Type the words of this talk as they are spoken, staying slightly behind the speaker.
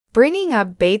Bringing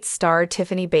Up Bates star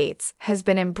Tiffany Bates has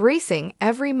been embracing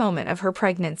every moment of her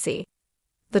pregnancy.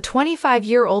 The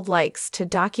 25-year-old likes to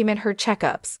document her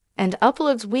checkups and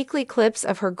uploads weekly clips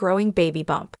of her growing baby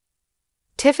bump.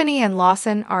 Tiffany and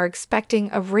Lawson are expecting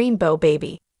a rainbow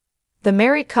baby. The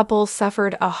married couple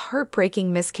suffered a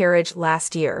heartbreaking miscarriage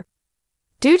last year.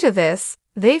 Due to this,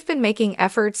 they've been making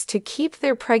efforts to keep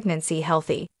their pregnancy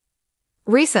healthy.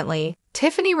 Recently,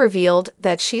 Tiffany revealed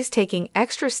that she's taking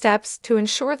extra steps to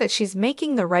ensure that she's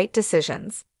making the right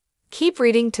decisions. Keep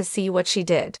reading to see what she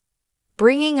did.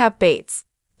 Bringing Up Bates.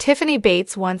 Tiffany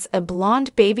Bates wants a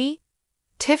blonde baby?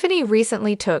 Tiffany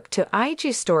recently took to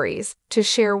IG stories to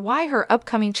share why her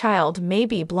upcoming child may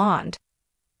be blonde.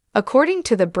 According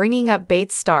to the Bringing Up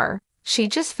Bates star, she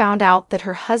just found out that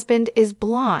her husband is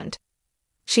blonde.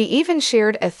 She even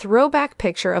shared a throwback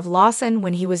picture of Lawson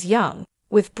when he was young,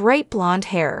 with bright blonde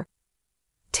hair.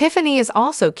 Tiffany is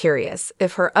also curious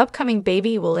if her upcoming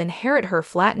baby will inherit her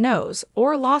flat nose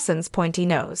or Lawson's pointy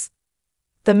nose.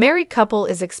 The married couple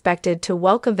is expected to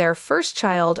welcome their first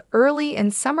child early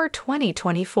in summer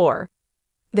 2024.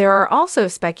 There are also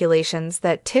speculations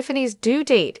that Tiffany's due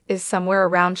date is somewhere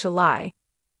around July.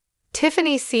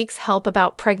 Tiffany seeks help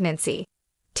about pregnancy.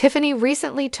 Tiffany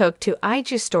recently took to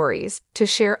IG stories to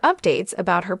share updates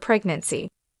about her pregnancy.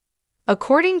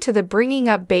 According to the Bringing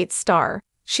Up Bates star,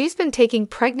 she's been taking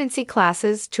pregnancy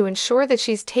classes to ensure that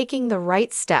she's taking the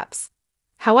right steps.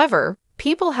 However,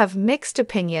 people have mixed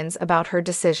opinions about her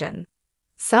decision.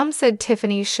 Some said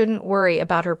Tiffany shouldn't worry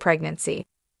about her pregnancy.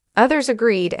 Others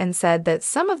agreed and said that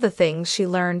some of the things she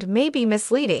learned may be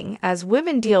misleading as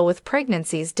women deal with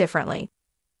pregnancies differently.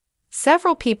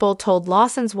 Several people told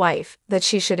Lawson's wife that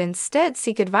she should instead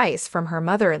seek advice from her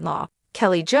mother-in-law,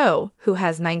 Kelly Jo, who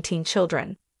has 19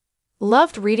 children.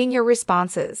 Loved reading your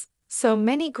responses. So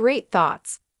many great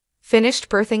thoughts. Finished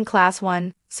birthing class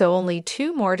 1, so only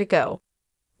 2 more to go.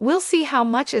 We'll see how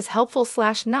much is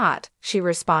helpful/not, she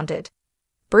responded.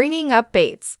 Bringing Up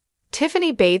Bates.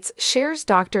 Tiffany Bates shares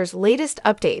doctors' latest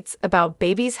updates about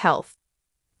baby's health.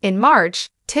 In March,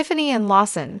 Tiffany and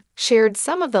Lawson shared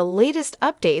some of the latest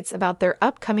updates about their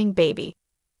upcoming baby.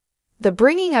 The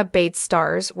Bringing Up Bates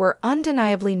stars were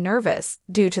undeniably nervous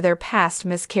due to their past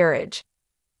miscarriage.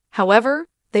 However,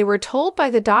 they were told by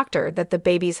the doctor that the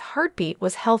baby's heartbeat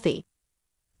was healthy.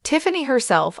 Tiffany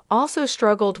herself also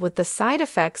struggled with the side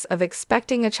effects of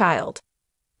expecting a child.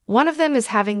 One of them is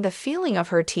having the feeling of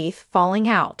her teeth falling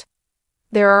out.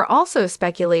 There are also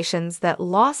speculations that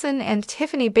Lawson and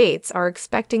Tiffany Bates are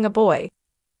expecting a boy.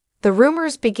 The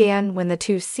rumors began when the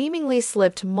two seemingly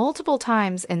slipped multiple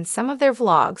times in some of their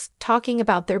vlogs talking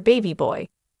about their baby boy.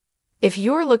 If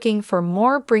you're looking for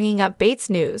more Bringing Up Bates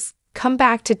news, come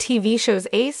back to TV Shows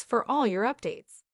Ace for all your updates.